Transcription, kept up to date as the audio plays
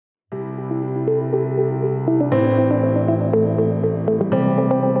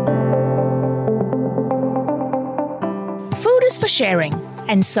is for sharing,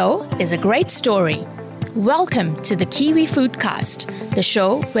 and so is a great story. Welcome to the Kiwi Foodcast, the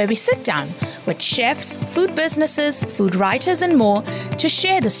show where we sit down with chefs, food businesses, food writers, and more to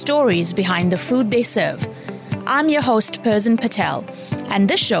share the stories behind the food they serve. I'm your host, Perzan Patel, and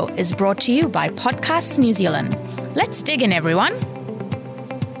this show is brought to you by Podcasts New Zealand. Let's dig in, everyone.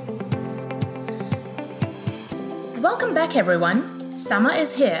 Welcome back, everyone. Summer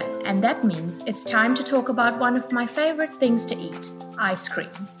is here, and that means it's time to talk about one of my favorite things to eat, ice cream.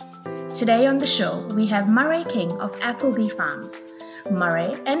 Today on the show, we have Murray King of Appleby Farms.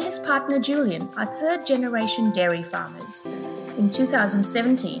 Murray and his partner Julian are third-generation dairy farmers. In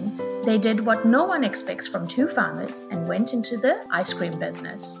 2017, they did what no one expects from two farmers and went into the ice cream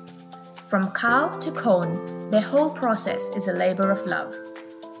business. From cow to cone, their whole process is a labor of love.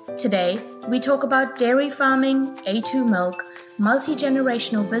 Today, we talk about dairy farming, A2 milk,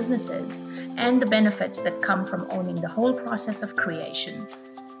 multi-generational businesses, and the benefits that come from owning the whole process of creation.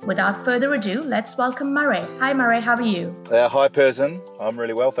 Without further ado, let's welcome Murray. Hi Murray, how are you? Hi Perzan, I'm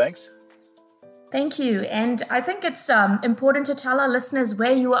really well, thanks. Thank you. And I think it's important to tell our listeners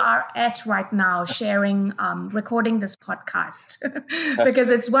where you are at right now, sharing, recording this podcast, because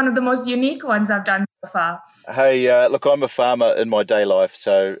it's one of the most unique ones I've done so far. Hey, look, I'm a farmer in my day life,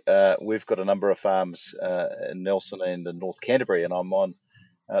 so we've got a number of farms in Nelson and in North Canterbury, and I'm on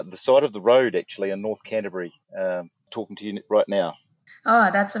the side of the road, actually, in North Canterbury, talking to you right now. Oh,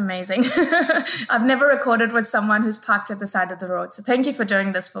 that's amazing. I've never recorded with someone who's parked at the side of the road, so thank you for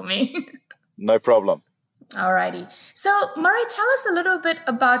doing this for me. No problem. Alrighty. So, Murray, tell us a little bit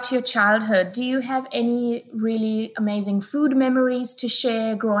about your childhood. Do you have any really amazing food memories to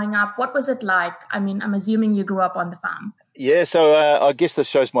share growing up? What was it like? I mean, I'm assuming you grew up on the farm. Yeah, so I guess this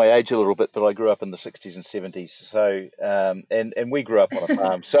shows my age a little bit, but I grew up in the 60s and 70s. So, and we grew up on a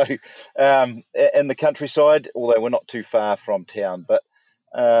farm. So, in the countryside, although we're not too far from town, but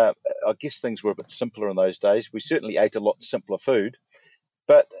I guess things were a bit simpler in those days. We certainly ate a lot simpler food.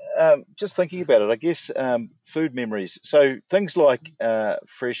 But just thinking about it, I guess food memories. So things like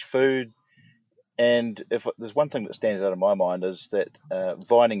fresh food, and if there's one thing that stands out in my mind is that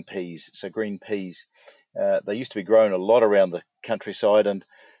vining peas, so green peas, they used to be grown a lot around the countryside, and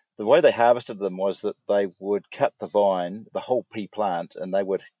the way they harvested them was that they would cut the vine, the whole pea plant, and they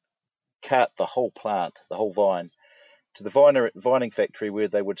would cut the whole plant, the whole vine, to the vining factory where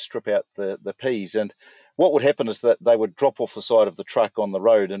they would strip out the peas. And what would happen is that they would drop off the side of the truck on the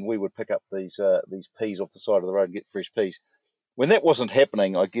road, and we would pick up these peas off the side of the road and get fresh peas. When that wasn't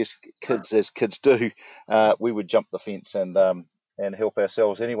happening, I guess kids, as kids do, we would jump the fence and help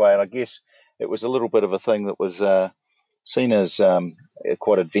ourselves anyway. And I guess it was a little bit of a thing that was seen as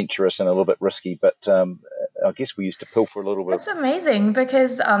quite adventurous and a little bit risky, but I guess we used to pilfer a little bit. That's amazing,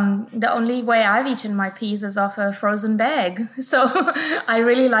 because the only way I've eaten my peas is off a frozen bag. So I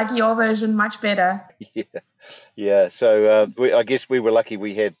really like your version much better. Yeah. So I guess we were lucky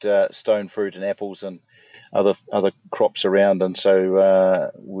we had stone fruit and apples and other crops around, and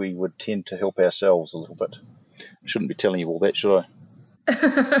so we would tend to help ourselves a little bit. I shouldn't be telling you all that, should I?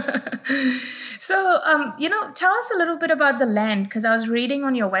 So, tell us a little bit about the land, because I was reading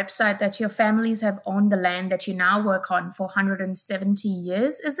on your website that your families have owned the land that you now work on for 170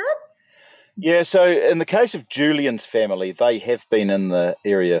 years, is it? Yeah, so in the case of Julian's family, they have been in the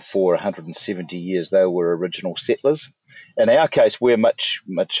area for 170 years. They were original settlers. In our case, we're much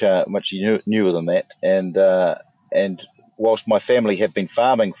newer than that. And whilst my family have been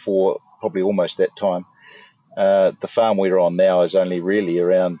farming for probably almost that time, the farm we're on now is only really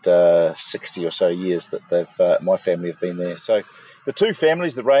around 60 or so years that my family have been there. So the two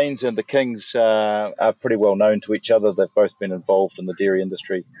families, the Rains and the Kings, are pretty well known to each other. They've both been involved in the dairy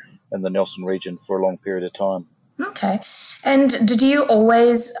industry in the Nelson region for a long period of time. Okay. And did you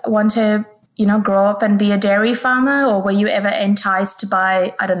always want to, grow up and be a dairy farmer, or were you ever enticed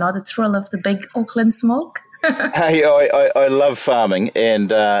by, the thrill of the big Auckland smoke? Hey, I love farming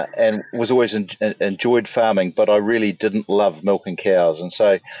and was always enjoyed farming, but I really didn't love milking cows, and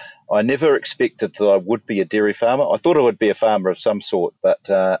so I never expected that I would be a dairy farmer. I thought I would be a farmer of some sort,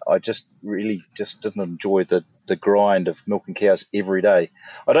 but I just didn't enjoy the grind of milking cows every day.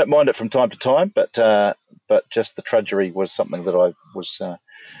 I don't mind it from time to time, but just the trudgery was something that I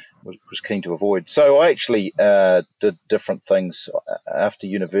was keen to avoid. So I actually did different things. After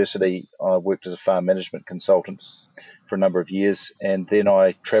university, I worked as a farm management consultant for a number of years, and then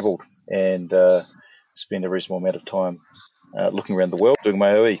I travelled and spent a reasonable amount of time looking around the world doing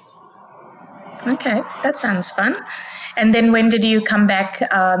my OE. Okay, that sounds fun. And then when did you come back?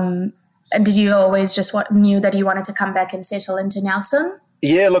 And did you always just knew that you wanted to come back and settle into Nelson?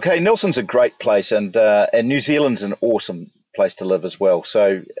 Yeah, look, hey, Nelson's a great place, and New Zealand's an awesome place to live as well.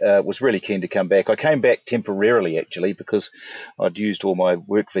 So was really keen to come back. I came back temporarily, actually, because I'd used all my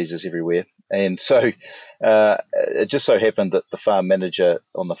work visas everywhere. And so it just so happened that the farm manager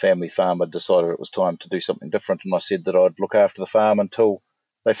on the family farm had decided it was time to do something different. And I said that I'd look after the farm until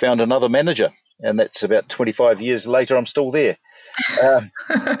they found another manager. And that's about 25 years later, I'm still there.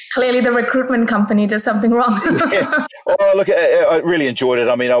 Clearly the recruitment company did something wrong. Yeah. Oh, look, I really enjoyed it.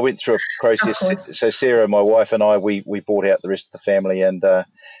 I mean, I went through a process. So Sarah, my wife, and I, we bought out the rest of the family,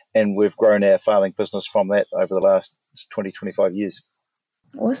 and we've grown our farming business from that over the last 20, 25 years.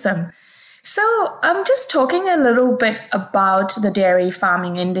 Awesome. So I'm just talking a little bit about the dairy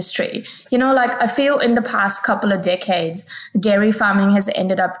farming industry. I feel in the past couple of decades, dairy farming has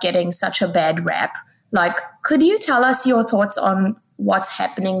ended up getting such a bad rap. Could you tell us your thoughts on what's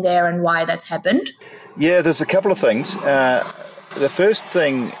happening there and why that's happened? Yeah, there's a couple of things. The first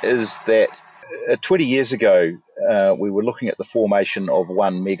thing is that 20 years ago, we were looking at the formation of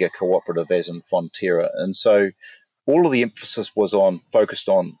one mega cooperative as in Fonterra. And so all of the emphasis was focused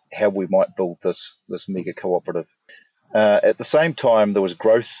on how we might build this mega cooperative. At the same time, there was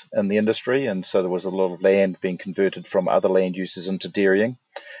growth in the industry, and so there was a lot of land being converted from other land uses into dairying.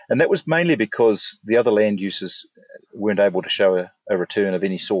 And that was mainly because the other land uses weren't able to show a return of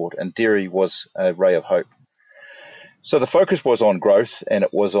any sort, and dairy was a ray of hope. So the focus was on growth, and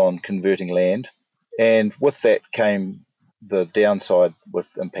it was on converting land. And with that came the downside with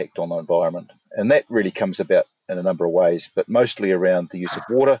impact on the environment. And that really comes about in a number of ways, but mostly around the use of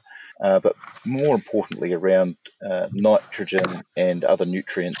water, but more importantly around nitrogen and other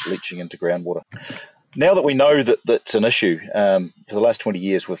nutrients leaching into groundwater. Now that we know that that's an issue, for the last 20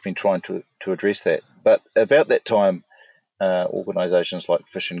 years we've been trying to address that. But about that time, organisations like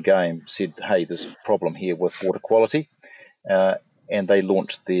Fish and Game said, hey, there's a problem here with water quality, and they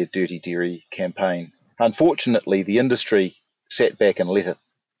launched their Dirty Dairy campaign. Unfortunately, the industry sat back and let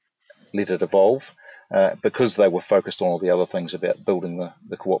it evolve, because they were focused on all the other things about building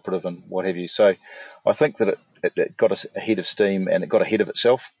the cooperative and what have you. So I think that it got us ahead of steam, and it got ahead of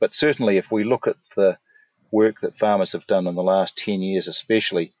itself. But certainly if we look at the work that farmers have done in the last 10 years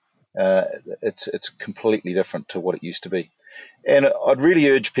especially, it's completely different to what it used to be. And I'd really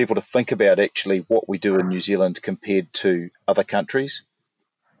urge people to think about actually what we do in New Zealand compared to other countries.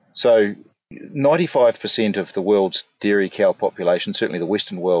 So 95% of the world's dairy cow population, certainly the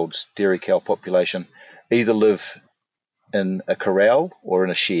Western world's dairy cow population, either live in a corral or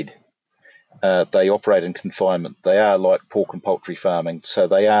in a shed. They operate in confinement. They are like pork and poultry farming, so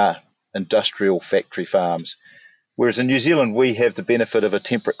they are industrial factory farms. Whereas in New Zealand, we have the benefit of a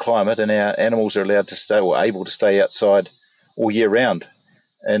temperate climate, and our animals are allowed to stay or able to stay outside all year round.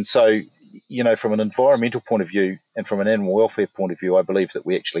 And so, from an environmental point of view and from an animal welfare point of view, I believe that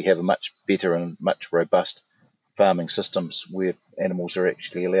we actually have a much better and much robust farming systems where animals are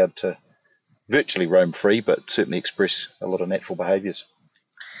actually allowed to virtually roam free, but certainly express a lot of natural behaviours.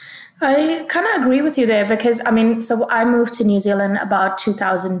 I kind of agree with you there because, so I moved to New Zealand about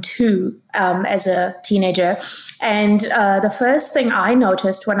 2002 as a teenager. And the first thing I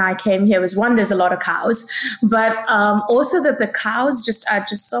noticed when I came here was, one, there's a lot of cows, but also that the cows are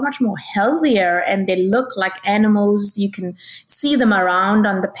just so much more healthier and they look like animals. You can see them around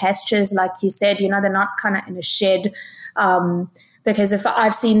on the pastures, like you said, they're not kind of in a shed. Because if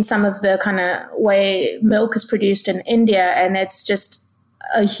I've seen some of the kind of way milk is produced in India, and it's just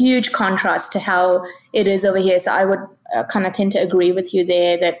a huge contrast to how it is over here. So I would kind of tend to agree with you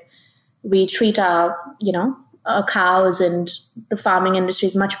there that we treat our cows and the farming industry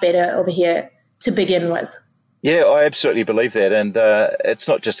is much better over here to begin with. Yeah, I absolutely believe that, and it's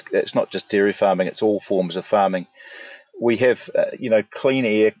not just dairy farming; it's all forms of farming. We have clean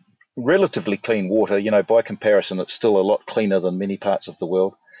air, relatively clean water. By comparison, it's still a lot cleaner than many parts of the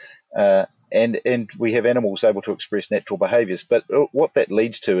world. And we have animals able to express natural behaviours. But what that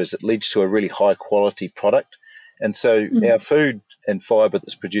leads to is it leads to a really high quality product. And so our food and fibre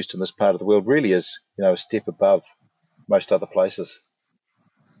that's produced in this part of the world really is, a step above most other places.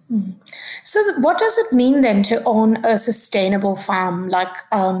 So what does it mean then to own a sustainable farm?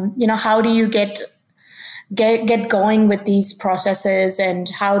 How do you get going with these processes, and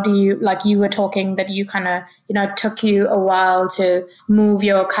how do you, like you were talking that you kind of, took you a while to move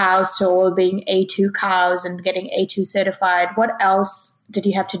your cows to all being A2 cows and getting A2 certified. What else did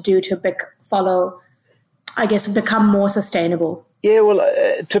you have to do to become more sustainable? Yeah, well,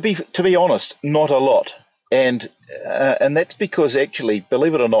 to be honest, not a lot. And that's because actually,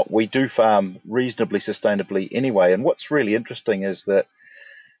 believe it or not, we do farm reasonably sustainably anyway. And what's really interesting is that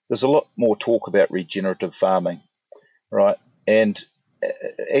there's a lot more talk about regenerative farming, right? And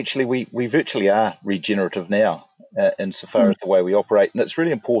actually, we virtually are regenerative now. insofar as the way we operate. And it's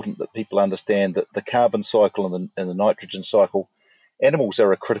really important that people understand that the carbon cycle and the nitrogen cycle, animals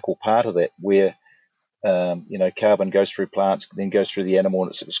are a critical part of that, where carbon goes through plants, then goes through the animal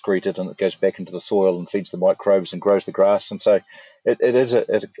and it's excreted, and it goes back into the soil and feeds the microbes and grows the grass. And so it is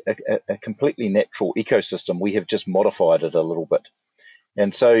a completely natural ecosystem. We have just modified it a little bit.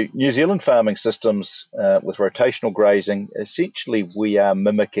 And so New Zealand farming systems with rotational grazing, essentially we are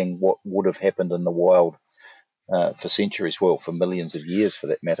mimicking what would have happened in the wild for centuries, well, for millions of years for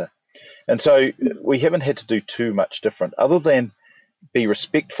that matter. And so we haven't had to do too much different other than be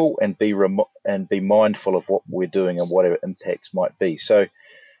respectful and be mindful of what we're doing and what our impacts might be. So,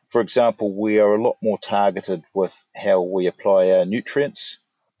 for example, we are a lot more targeted with how we apply our nutrients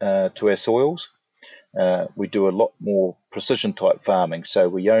to our soils. We do a lot more precision type farming, so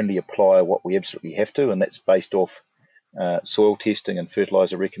we only apply what we absolutely have to, and that's based off soil testing and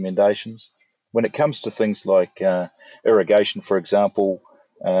fertilizer recommendations. When it comes to things like irrigation, for example,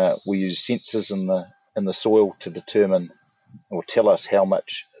 we use sensors in the soil to determine or tell us how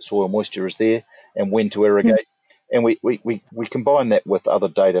much soil moisture is there and when to irrigate. And we combine that with other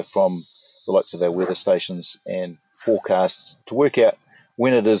data from the likes of our weather stations and forecasts to work out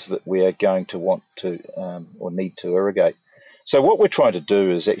when it is that we are going to want to or need to irrigate. So what we're trying to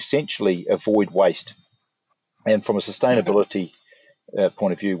do is essentially avoid waste. And from a sustainability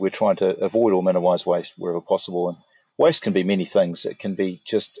point of view, we're trying to avoid or minimize waste wherever possible. And waste can be many things. It can be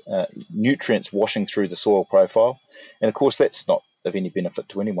just nutrients washing through the soil profile. And of course, that's not of any benefit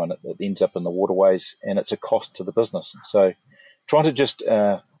to anyone. It ends up in the waterways and it's a cost to the business. So trying to just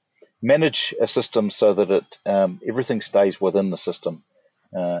manage a system so that everything stays within the system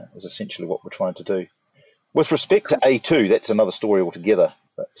is essentially what we're trying to do. With respect to A2, that's another story altogether.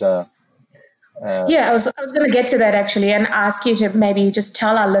 But yeah, I was going to get to that actually and ask you to maybe just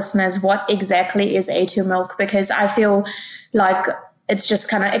tell our listeners what exactly is A2 milk, because I feel like it's just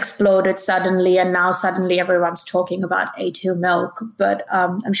kind of exploded suddenly and now suddenly everyone's talking about A2 milk, but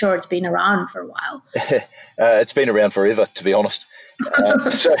I'm sure it's been around for a while. It's been around forever, to be honest.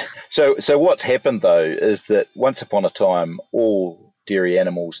 So what's happened though is that once upon a time, all dairy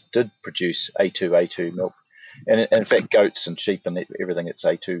animals did produce A2 milk. And in fact, goats and sheep and everything, it's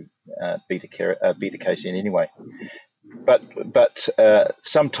A2 beta casein anyway. But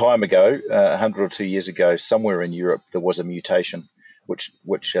some time ago, 100 or 2 years ago, somewhere in Europe, there was a mutation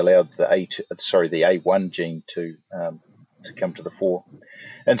which allowed the A1 gene to come to the fore.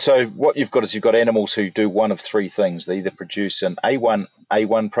 And so what you've got is you've got animals who do one of three things. They either produce an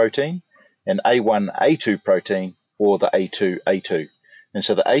A1 protein, an A1A2 protein, or the A2A2. And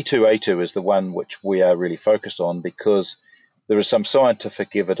so the A2A2 is the one which we are really focused on, because there is some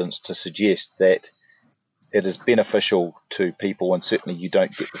scientific evidence to suggest that it is beneficial to people, and certainly you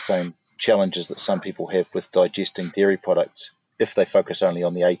don't get the same challenges that some people have with digesting dairy products if they focus only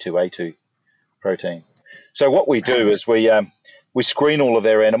on the A2A2 protein. So what we do is we screen all of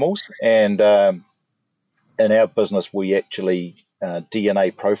our animals, and in our business we actually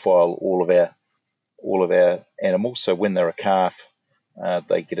DNA profile all of our animals. So when they're a calf,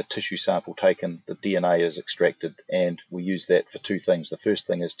 they get a tissue sample taken, the DNA is extracted, and we use that for two things. The first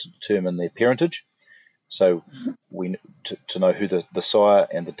thing is to determine their parentage, so we to know who the sire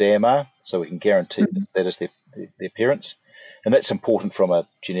and the dam are, so we can guarantee that is their parents, and that's important from a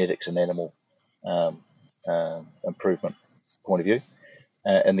genetics and animal improvement point of view.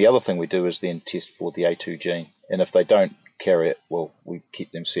 And the other thing we do is then test for the A2 gene, and if they don't carry it, well, we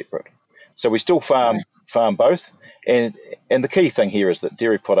keep them separate. So we still farm both, and the key thing here is that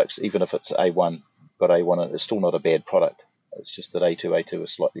dairy products, even if it's A1, it's still not a bad product. It's just that A2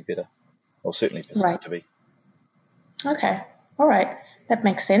 is slightly better, or certainly perceived to be. Okay, all right, that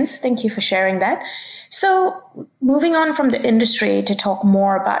makes sense. Thank you for sharing that. So moving on from the industry to talk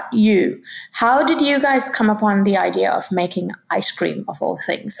more about you, how did you guys come upon the idea of making ice cream of all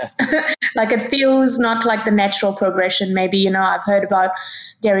things? Like, it feels not like the natural progression. Maybe, I've heard about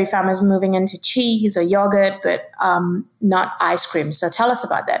dairy farmers moving into cheese or yogurt, but not ice cream. So tell us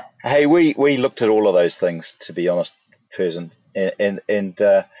about that. Hey, we looked at all of those things, to be honest, Curzon, and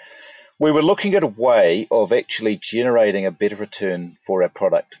we were looking at a way of actually generating a better return for our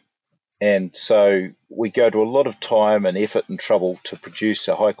product. And so we go to a lot of time and effort and trouble to produce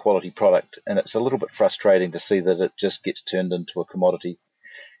a high quality product, and it's a little bit frustrating to see that it just gets turned into a commodity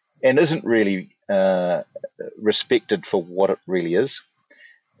and isn't really respected for what it really is,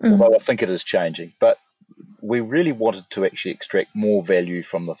 although I think it is changing. But we really wanted to actually extract more value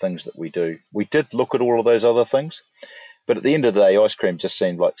from the things that we do. We did look at all of those other things, but at the end of the day, ice cream just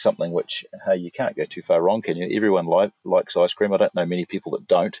seemed like something which, hey, you can't go too far wrong, can you? Everyone likes ice cream. I don't know many people that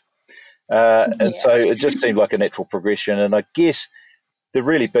don't. And so it just seemed like a natural progression. And I guess the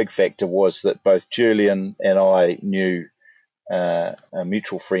really big factor was that both Julian and I knew a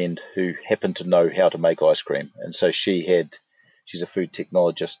mutual friend who happened to know how to make ice cream. And so she's a food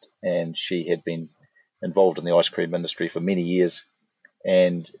technologist, and she had been involved in the ice cream industry for many years.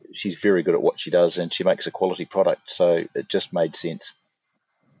 And she's very good at what she does, and she makes a quality product. So it just made sense.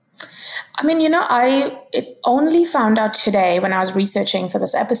 I mean, you know, I only found out today when I was researching for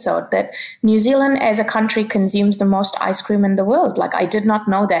this episode that New Zealand as a country consumes the most ice cream in the world. Like, I did not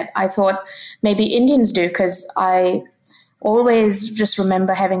know that. I thought maybe Indians do, because I always just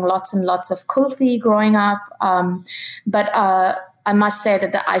remember having lots and lots of kulfi growing up. But I must say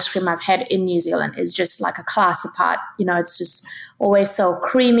that the ice cream I've had in New Zealand is just like a class apart. You know, it's just always so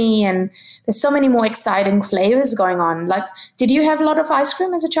creamy, and there's so many more exciting flavors going on. Like, did you have a lot of ice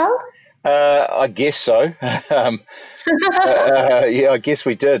cream as a child? I guess so. Yeah, I guess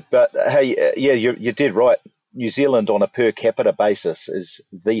we did. But hey, yeah, you did right. New Zealand on a per capita basis is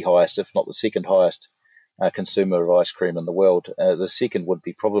the highest, if not the second highest, consumer of ice cream in the world. The second would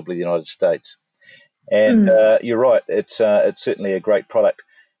be probably the United States. And you're right, it's certainly a great product.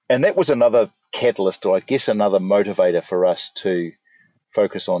 And that was another catalyst, or I guess another motivator for us to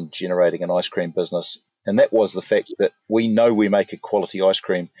focus on generating an ice cream business. And that was the fact that we know we make a quality ice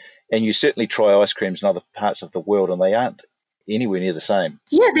cream. And you certainly try ice creams in other parts of the world, and they aren't anywhere near the same.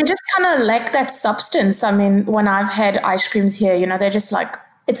 Yeah, they just kind of lack that substance. I mean, when I've had ice creams here, you know, they're just like,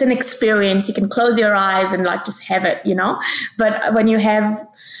 it's an experience. You can close your eyes and like just have it, you know. But when you have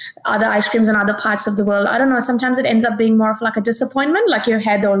other ice creams in other parts of the world, I don't know, sometimes it ends up being more of like a disappointment. Like, you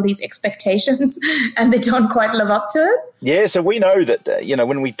had all these expectations and they don't quite live up to it. Yeah, so we know that, you know,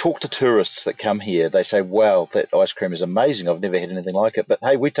 when we talk to tourists that come here, they say, wow, that ice cream is amazing. I've never had anything like it. But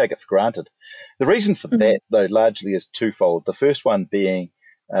hey, we take it for granted. The reason for that, though, largely is twofold. The first one being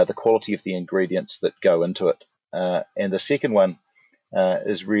the quality of the ingredients that go into it. And the second one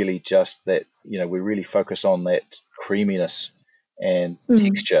is really just that, you know, we really focus on that creaminess and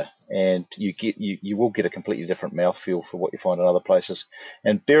texture, and you will get a completely different mouthfeel for what you find in other places.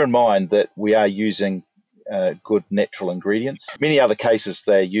 And bear in mind that we are using good natural ingredients. In many other cases,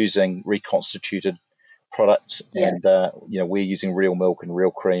 they're using reconstituted products, and you know, we're using real milk and real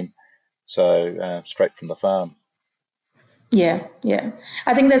cream, so straight from the farm. Yeah.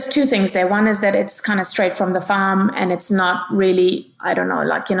 I think there's two things there. One is that it's kind of straight from the farm, and it's not really, I don't know,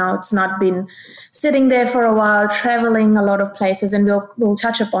 like, you know, it's not been sitting there for a while, traveling a lot of places, and we'll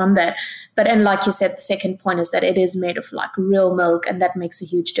touch upon that. But, and like you said, the second point is that it is made of like real milk, and that makes a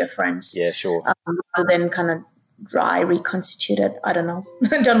huge difference. Yeah, sure. Rather than kind of dry, reconstituted. I don't know.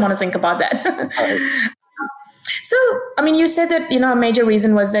 I don't want to think about that. So, I mean, you said that, you know, a major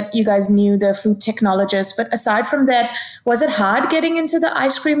reason was that you guys knew the food technologists, but aside from that, was it hard getting into the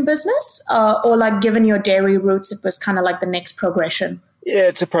ice cream business, or like, given your dairy roots, it was kind of like the next progression? Yeah,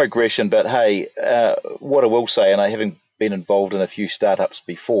 it's a progression, but hey, what I will say, and I haven't been involved in a few startups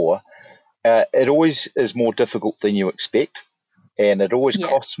before, it always is more difficult than you expect. And it always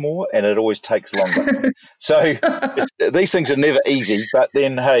costs more, and it always takes longer. So these things are never easy. But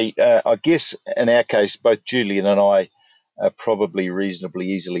then, hey, I guess in our case, both Julian and I are probably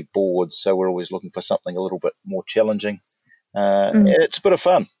reasonably easily bored. So we're always looking for something a little bit more challenging. It's a bit of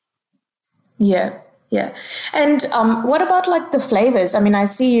fun. Yeah. And what about like the flavors? I mean, I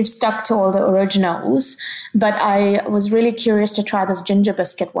see you've stuck to all the originals, but I was really curious to try this ginger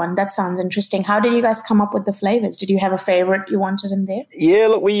biscuit one. That sounds interesting. How did you guys come up with the flavors? Did you have a favorite you wanted in there? Yeah,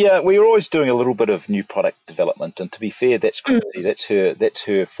 look, we were always doing a little bit of new product development, and to be fair, that's Chrissy. That's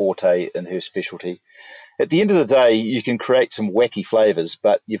her forte and her specialty. At the end of the day, you can create some wacky flavors,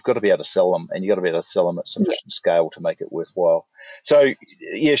 but you've got to be able to sell them, and you've got to be able to sell them at sufficient scale to make it worthwhile. So,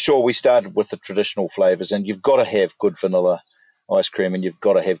 yeah, sure, we started with the traditional flavors, and you've got to have good vanilla ice cream, and you've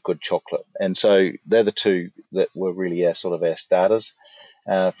got to have good chocolate. And so they're the two that were really our starters.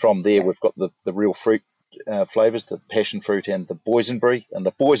 From there, we've got the real fruit flavors, the passion fruit and the boysenberry. And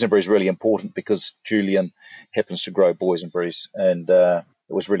the boysenberry is really important because Julian happens to grow boysenberries, and it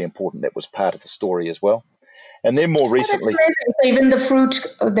was really important. That was part of the story as well. And then more recently, so even the fruit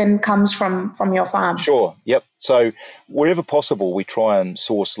then comes from your farm. Sure. Yep. So wherever possible, we try and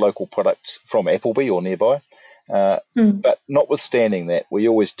source local products from Appleby or nearby. But notwithstanding that, we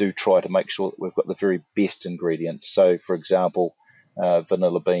always do try to make sure that we've got the very best ingredients. So, for example,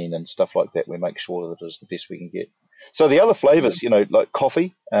 vanilla bean and stuff like that, we make sure that it is the best we can get. So the other flavors, you know, like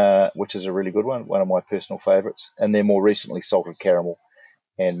coffee, which is a really good one of my personal favorites, and then more recently salted caramel,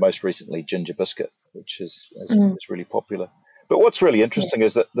 and most recently ginger biscuit, which is really popular. But what's really interesting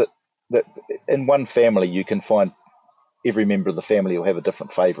is that in one family you can find every member of the family will have a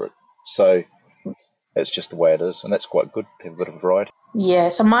different favorite. So it's just the way it is, and that's quite good to have a bit of variety. Yeah,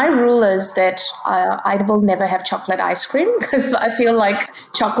 so my rule is that I will never have chocolate ice cream because I feel like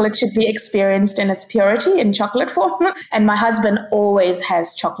chocolate should be experienced in its purity in chocolate form. And my husband always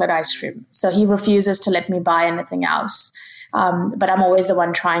has chocolate ice cream. So he refuses to let me buy anything else. But I'm always the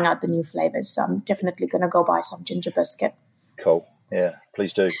one trying out the new flavors. So I'm definitely going to go buy some ginger biscuit. Cool. Yeah,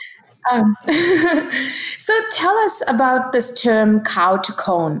 please do. So tell us about this term cow to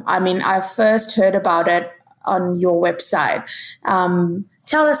cone. I mean, I first heard about it on your website.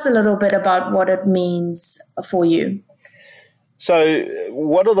 Tell us a little bit about what it means for you. So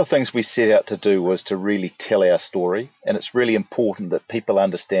one of the things we set out to do was to really tell our story, and it's really important that people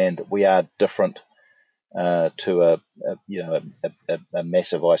understand that we are different to a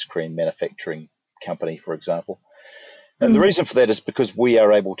massive ice cream manufacturing company, for example. And the reason for that is because we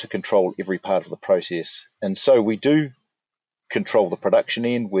are able to control every part of the process. And so we do control the production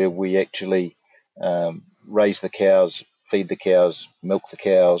end, where we actually raise the cows, feed the cows, milk the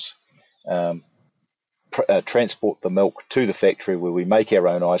cows, transport the milk to the factory where we make our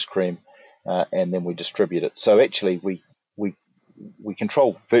own ice cream, and then we distribute it. So actually we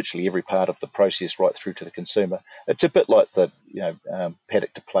control virtually every part of the process right through to the consumer. It's a bit like the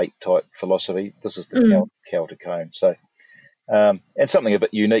paddock to plate type philosophy. This is the cow to cone. So and something a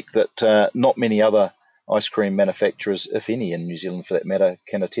bit unique that not many other ice cream manufacturers, if any, in New Zealand for that matter,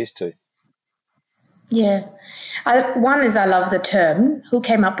 can attest to. Yeah. One is I love the term. Who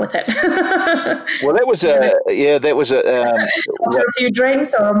came up with it? Well, that was after a few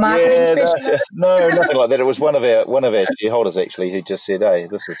drinks or a marketing specialist? No, nothing like that. It was one of our shareholders actually who just said, "Hey,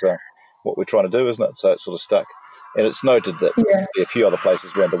 this is what we're trying to do, isn't it?" So it sort of stuck, and it's noted that a few other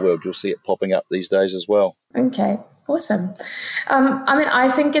places around the world you'll see it popping up these days as well. Okay, awesome. I mean, I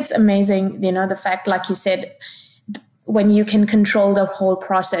think it's amazing. The fact, like you said, when you can control the whole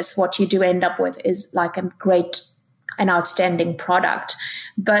process, what you do end up with is like an outstanding product.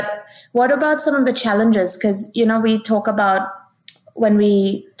 But what about some of the challenges? Because, when we talk about in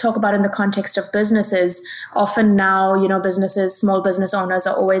the context of businesses, often now, businesses, small business owners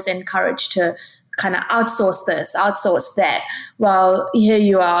are always encouraged to kind of outsource this, outsource that. Well, here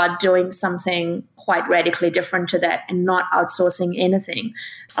you are doing something quite radically different to that and not outsourcing anything.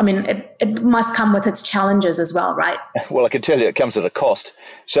 I mean, it must come with its challenges as well, right? Well, I can tell you it comes at a cost.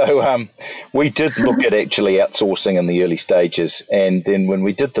 So we did look at actually outsourcing in the early stages. And then when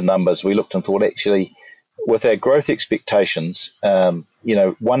we did the numbers, we looked and thought, actually, with our growth expectations,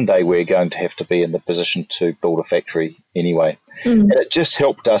 one day we're going to have to be in the position to build a factory anyway. And it just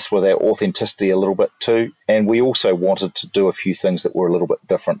helped us with our authenticity a little bit too. And we also wanted to do a few things that were a little bit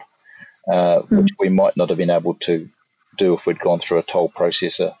different, which we might not have been able to do if we'd gone through a toll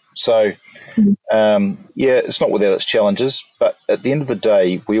processor. So, it's not without its challenges. But at the end of the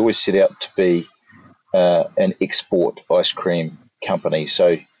day, we always set out to be an export ice cream company.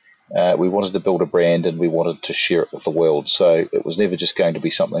 So we wanted to build a brand and we wanted to share it with the world. So it was never just going to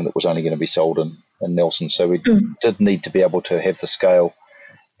be something that was only going to be sold in Nelson. So we did need to be able to have the scale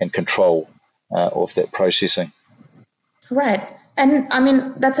and control of that processing. Right. And I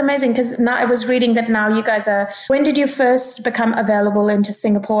mean, that's amazing because now I was reading that now you guys when did you first become available into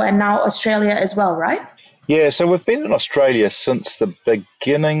Singapore and now Australia as well, right? Yeah, so we've been in Australia since the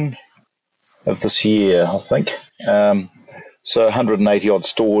beginning of this year, I think. So 180 odd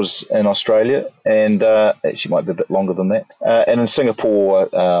stores in Australia, and actually might be a bit longer than that. And in Singapore,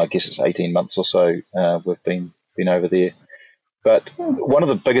 I guess it's 18 months or so we've been over there. But one of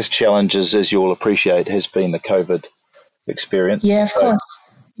the biggest challenges, as you'll appreciate, has been the COVID experience. Yeah, of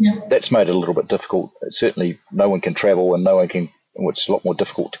course. Yeah. That's made it a little bit difficult. Certainly no one can travel and which is a lot more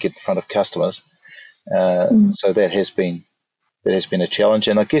difficult to get in front of customers. So that has been a challenge.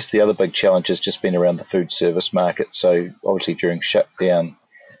 And I guess the other big challenge has just been around the food service market. So obviously during shutdown,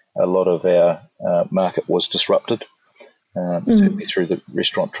 a lot of our market was disrupted, certainly through the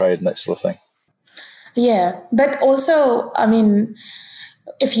restaurant trade and that sort of thing. Yeah, but also, I mean,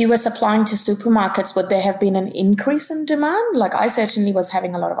 if you were supplying to supermarkets, would there have been an increase in demand? Like I certainly was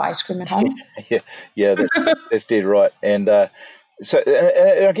having a lot of ice cream at home. Yeah, that's dead right. And so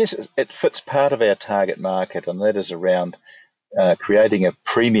I guess it fits part of our target market, and that is around creating a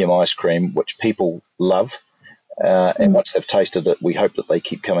premium ice cream, which people love. And once they've tasted it, we hope that they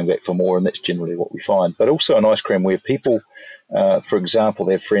keep coming back for more, and that's generally what we find. But also an ice cream where people, for example,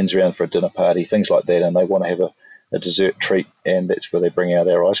 they have friends around for a dinner party, things like that, and they want to have a dessert treat, and that's where they bring out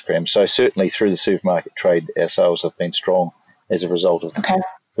our ice cream. So certainly through the supermarket trade, our sales have been strong as a result of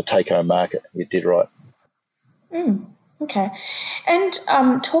the take-home market. You did right. Okay. And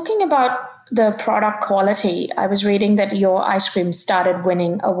talking about the product quality, I was reading that your ice cream started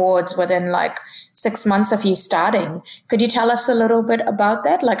winning awards within like 6 months of you starting. Could you tell us a little bit about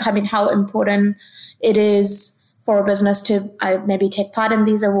that? Like, I mean, how important it is for a business to maybe take part in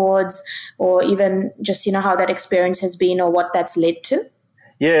these awards, or even just, how that experience has been or what that's led to?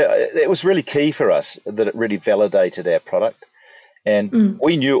 Yeah, it was really key for us that it really validated our product. And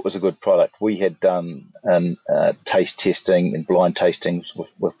we knew it was a good product. We had done taste testing and blind tastings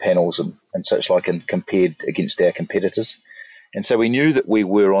with panels and such like, and compared against our competitors. And so we knew that we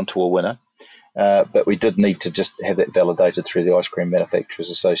were onto a winner, but we did need to just have that validated through the Ice Cream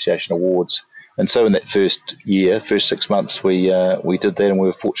Manufacturers Association Awards. And so in that first 6 months, we did that, and we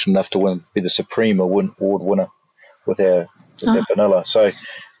were fortunate enough to be the Supreme Award winner with our vanilla. So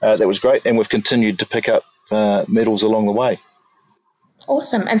that was great, and we've continued to pick up medals along the way.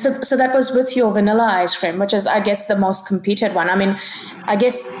 Awesome. And so that was with your vanilla ice cream, which is, I guess, the most competed one. I mean, I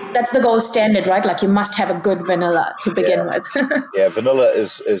guess that's the gold standard, right? Like, you must have a good vanilla to begin with. Yeah, vanilla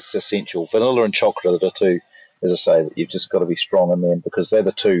is essential. Vanilla and chocolate are two, as I say, that you've just got to be strong in them, because they're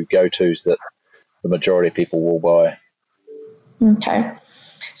the two go-tos that the majority of people will buy. Okay.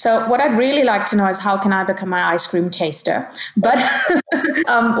 So what I'd really like to know is, how can I become an ice cream taster? But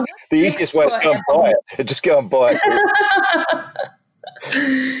the easiest way is go and buy it. Just go and buy it.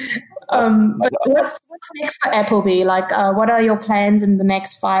 But what's next for Applebee? Like, what are your plans in the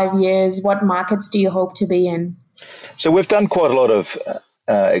next 5 years? What markets do you hope to be in? So we've done quite a lot of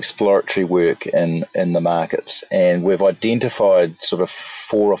exploratory work in the markets, and we've identified sort of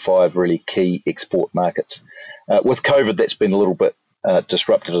 4 or 5 really key export markets. With COVID, that's been a little bit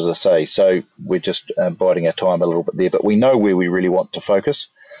disrupted, as I say, so we're just biding our time a little bit there, but we know where we really want to focus.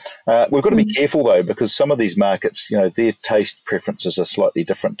 We've got to be careful, though, because some of these markets, their taste preferences are slightly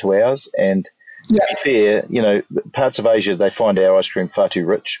different to ours, and to be fair, parts of Asia, they find our ice cream far too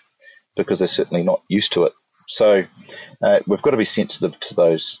rich because they're certainly not used to it. So we've got to be sensitive to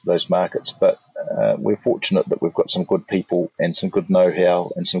those markets, but we're fortunate that we've got some good people and some good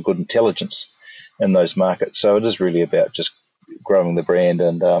know-how and some good intelligence in those markets. So it is really about just growing the brand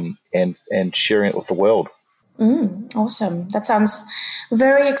and sharing it with the world. Awesome. That sounds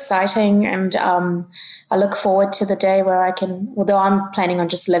very exciting, and I look forward to the day where I can, although I'm planning on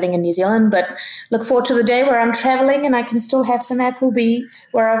just living in New Zealand, but look forward to the day where I'm traveling and I can still have some Applebee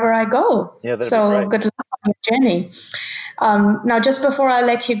wherever I go. Yeah, that'd so be great. Good luck on your journey. Now, just before I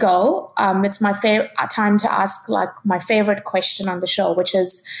let you go, it's my time to ask my favorite question on the show, which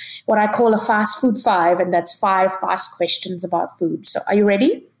is what I call a fast food 5, and that's 5 fast questions about food. So are you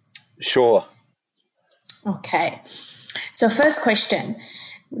ready? Sure. Okay. So first question,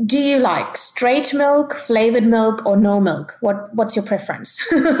 do you like straight milk, flavored milk, or no milk? What's your preference?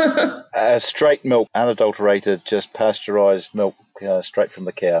 Straight milk, unadulterated, just pasteurized milk, straight from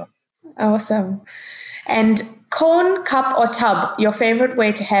the cow. Awesome. And cone, cup, or tub, your favorite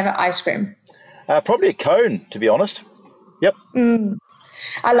way to have ice cream? Probably a cone, to be honest. Yep.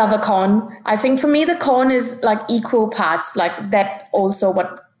 I love a cone. I think for me, the cone is like equal parts, like that also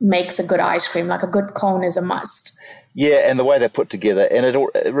what makes a good ice cream. Like, a good cone is a must. Yeah, and the way they're put together, and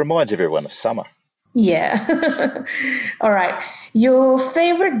it reminds everyone of summer. Yeah. All right. Your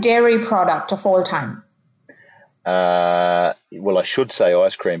favorite dairy product of all time? Well, I should say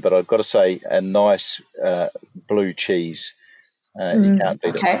ice cream, but I've got to say a nice blue cheese. You can't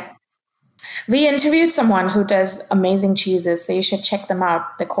beat it. We interviewed someone who does amazing cheeses, so you should check them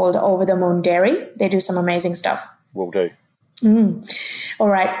out. They're called Over the Moon Dairy. They do some amazing stuff. Will do. All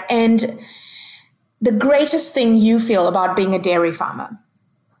right. And the greatest thing you feel about being a dairy farmer?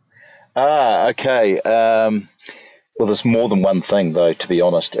 Okay. Well, there's more than one thing, though, to be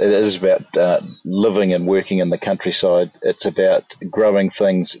honest. It is about living and working in the countryside. It's about growing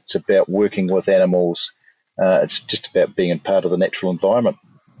things. It's about working with animals. It's just about being a part of the natural environment.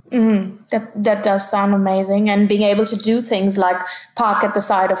 That does sound amazing. And being able to do things like park at the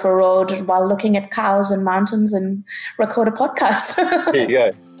side of a road while looking at cows and mountains and record a podcast. There you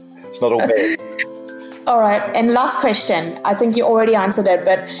go. It's not all bad. All right. And last question. I think you already answered it,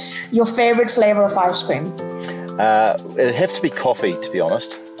 but your favorite flavor of ice cream? It'd have to be coffee, to be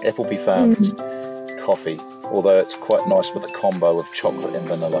honest. Applebee Farms coffee, although it's quite nice with a combo of chocolate and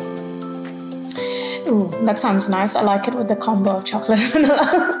vanilla. Ooh, that sounds nice. I like it with the combo of chocolate and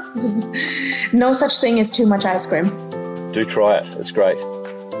vanilla. There's no such thing as too much ice cream. Do try it. It's great.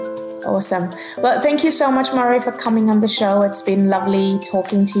 Awesome. Well, thank you so much, Murray, for coming on the show. It's been lovely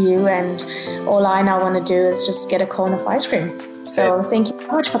talking to you, and all I now want to do is just get a cone of ice cream. So thank you so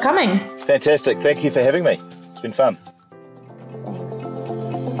much for coming. Fantastic. Thank you for having me. It's been fun.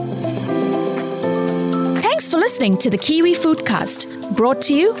 Thanks for listening to the Kiwi Foodcast, brought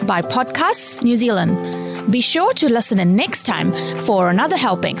to you by Podcasts New Zealand. Be sure to listen in next time for another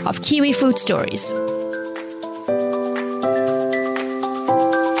helping of Kiwi food stories.